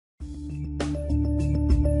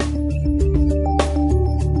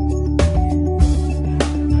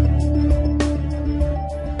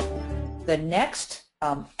the next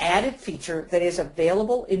added feature that is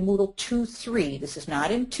available in Moodle 2.3, this is not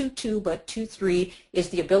in 2.2 but 2.3, is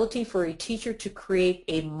the ability for a teacher to create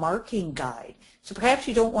a marking guide. So perhaps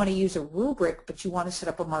you don't want to use a rubric, but you want to set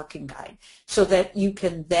up a marking guide so that you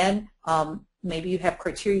can then, maybe you have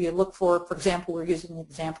criteria you look for. For example, we're using the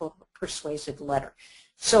example of a persuasive letter.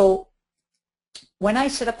 So when I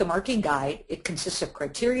set up the marking guide, it consists of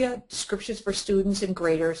criteria, descriptions for students and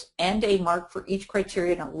graders, and a mark for each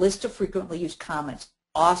criteria and a list of frequently used comments.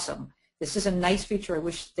 Awesome. This is a nice feature. I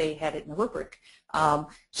wish they had it in the rubric.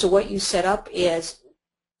 So what you set up is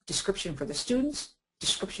description for the students,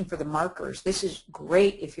 description for the markers. This is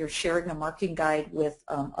great if you're sharing a marking guide with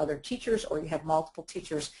other teachers, or you have multiple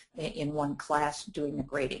teachers in one class doing the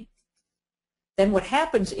grading. Then what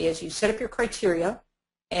happens is you set up your criteria,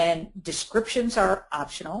 and descriptions are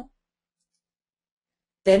optional.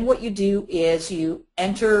 Then what you do is you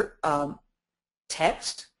enter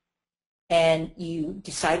text, and you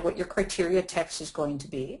decide what your criteria text is going to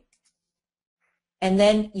be. And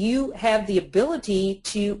then you have the ability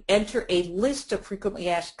to enter a list of frequently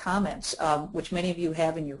asked comments, which many of you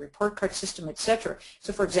have in your report card system, etc.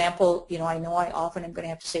 So for example, I know I often am going to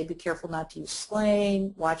have to say, be careful not to use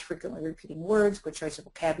slang, watch frequently repeating words, good choice of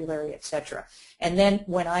vocabulary, etc. And then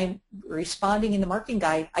when I'm responding in the marking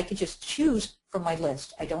guide, I can just choose from my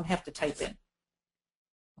list. I don't have to type in.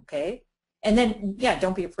 Okay? And then, yeah,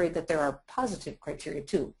 don't be afraid that there are positive criteria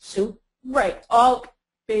too. Sue? Right.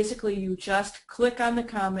 Basically, you just click on the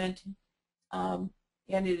comment, and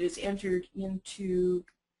it is entered into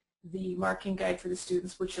the marking guide for the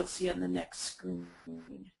students, which you'll see on the next screen.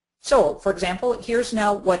 So, for example, here's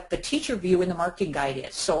now what the teacher view in the marking guide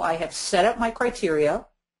is. So I have set up my criteria,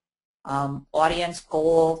 audience,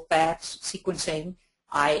 goal, facts, sequencing.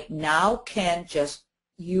 I now can just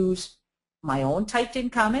use my own typed in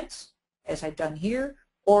comments, as I've done here,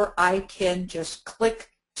 or I can just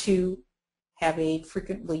click to have a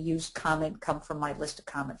frequently used comment come from my list of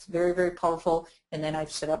comments. Very, very powerful. And then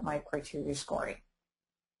I've set up my criteria scoring.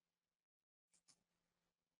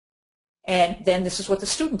 And then this is what the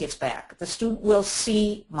student gets back. The student will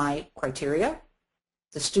see my criteria,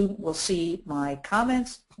 the student will see my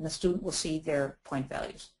comments, and the student will see their point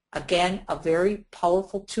values. Again, a very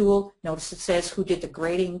powerful tool. Notice it says who did the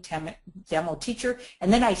grading, demo teacher,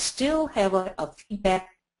 and then I still have a feedback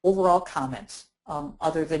overall comments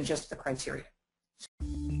other than just the criteria.